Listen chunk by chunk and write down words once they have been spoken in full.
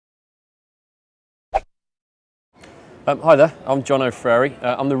Hi there, I'm Jono Frary.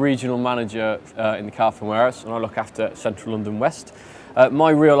 I'm the regional manager in the Carphone warehouse and I look after Central London West.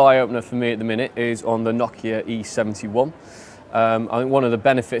 My real eye-opener for me at the minute is on the Nokia E71. I think one of the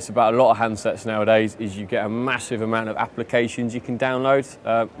benefits about a lot of handsets nowadays is you get a massive amount of applications you can download.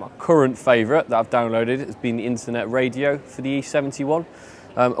 My current favourite that I've downloaded has been the internet radio for the E71.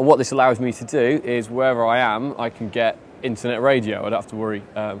 And what this allows me to do is wherever I am, I can get internet radio. I don't have to worry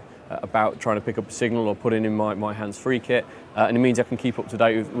about trying to pick up a signal or put it in my hands-free kit, and it means I can keep up to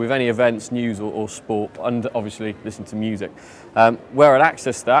date with any events, news or sport, and obviously listen to music. Where I'd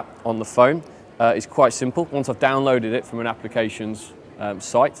access that on the phone is quite simple. Once I've downloaded it from an applications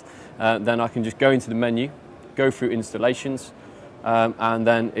site, then I can just go into the menu, go through installations, and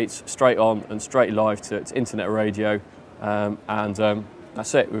then it's straight on and straight live to internet radio, and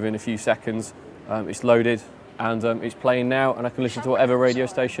that's it. Within a few seconds it's loaded and it's playing now, and I can listen to whatever radio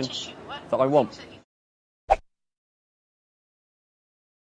station that I want.